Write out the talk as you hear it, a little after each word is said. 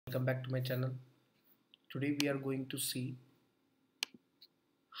Welcome back to my channel. Today we are going to see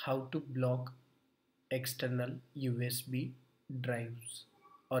how to block external USB drives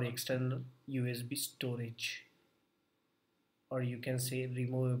or external USB storage, or you can say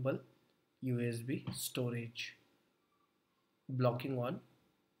removable USB storage, blocking on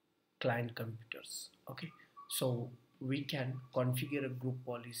client computers. Okay, so we can configure a group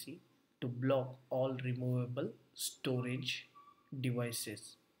policy to block all removable storage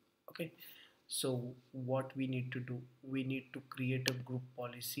devices. Okay, so what we need to do, we need to create a group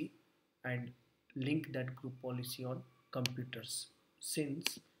policy and link that group policy on computers.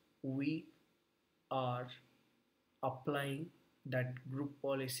 Since we are applying that group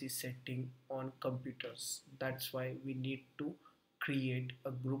policy setting on computers, that's why we need to create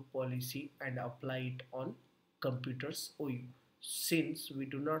a group policy and apply it on computers OU. Since we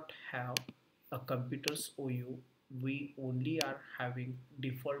do not have a computers OU, we only are having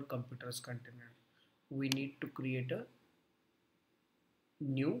default computers container. We need to create a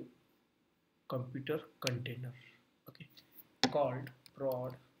new computer container, okay, called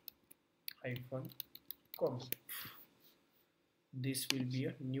prod hyphen conf. This will be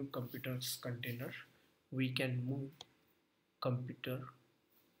a new computers container. We can move computer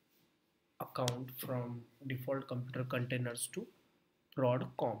account from default computer containers to prod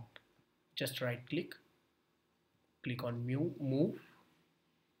comp. Just right click on move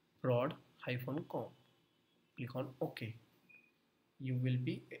prod hyphen comp, click on OK. You will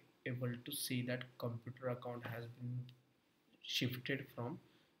be able to see that computer account has been shifted from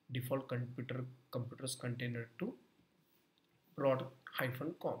default computers container to prod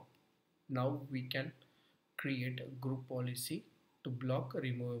hyphen comp. Now we can create a group policy to block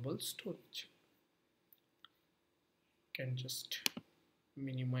removable storage. Can just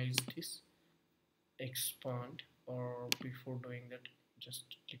minimize this, expand, or before doing that just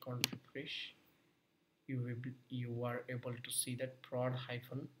click on refresh. You are able to see that prod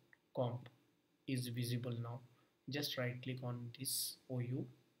hyphen comp is visible now. Just right click on this OU,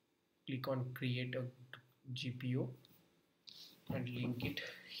 click on create a GPO and link it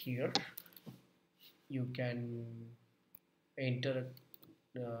here. You can enter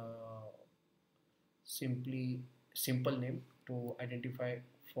simple name to identify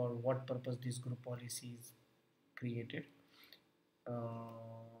for what purpose this group policy is created.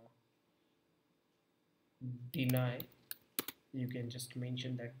 Deny, you can just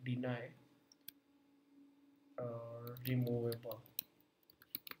mention that deny removable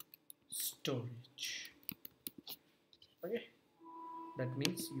storage. Okay, that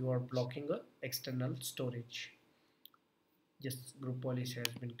means you are blocking a external storage. Just group policy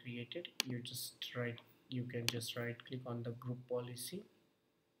has been created. You can just right click on the group policy,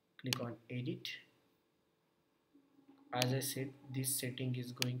 click on edit. As I said, this setting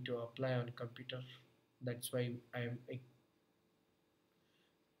is going to apply on computer. That's why I am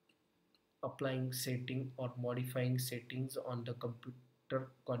applying setting or modifying settings on the computer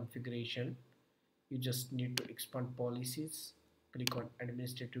configuration. You just need to expand policies, click on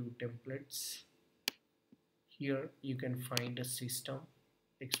administrative templates. Here you can find a system,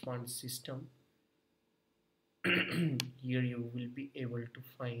 expand system. Here you will be able to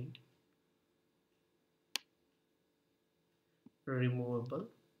find removable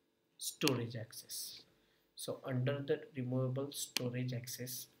storage access. So under the removable storage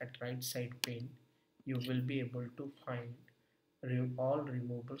access at right side pane, you will be able to find all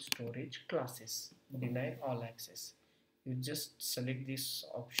removable storage classes. Deny all access. You just select this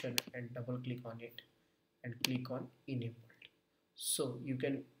option and double click on it and click on enabled. So you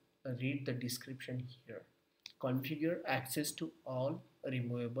can read the description here. Configure access to all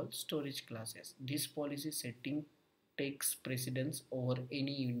removable storage classes. This policy setting takes precedence over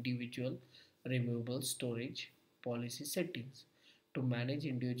any individual removable storage policy settings. To manage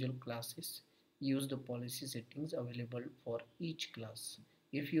individual classes, use the policy settings available for each class.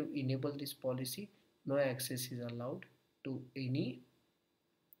 If you enable this policy, no access is allowed to any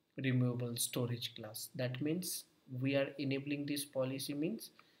removable storage class. That means we are enabling this policy means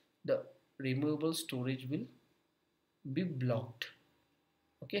the removable storage will be blocked.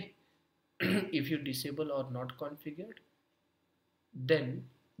 Okay. If you disable or not configured, then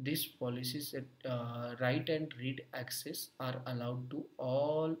these policies write and read access are allowed to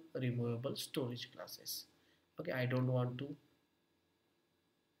all removable storage classes. Okay, I don't want to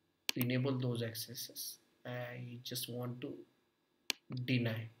enable those accesses. I just want to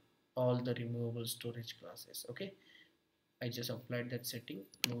deny all the removable storage classes. Okay, I just applied that setting,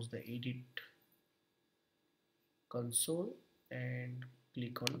 close the edit console and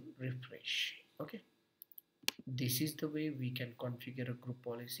click on refresh. Okay, This is the way we can configure a group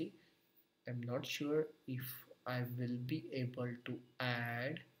policy. I'm not sure if I will be able to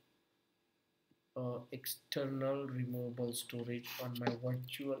add external removable storage on my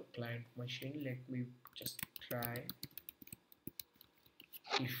virtual client machine. Let me just try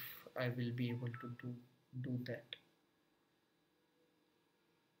if I will be able to do that.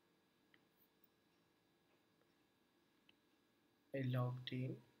 I logged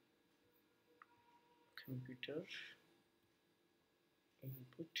in, computer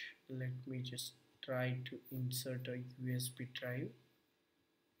input. Let me just try to insert a USB drive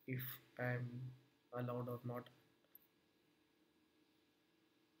if I'm allowed or not.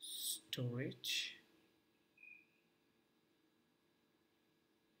 Storage.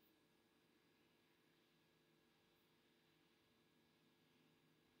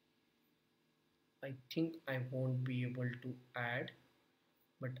 I think I won't be able to add,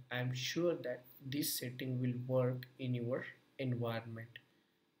 but I'm sure that this setting will work in your environment.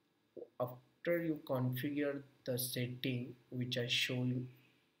 After you configure the setting which I show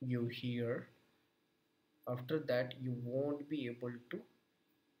you here, after that you won't be able to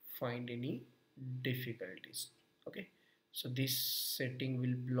find any difficulties. Okay, so this setting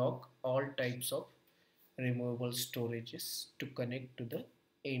will block all types of removable storages to connect to the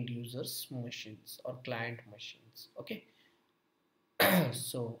end users machines or client machines. Okay,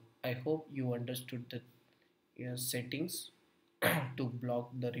 so I hope you understood the settings to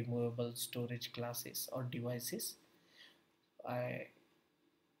block the removable storage classes or devices. I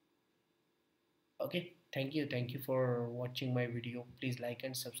Okay, thank you for watching my video. Please like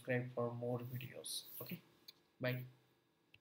and subscribe for more videos. Okay, bye.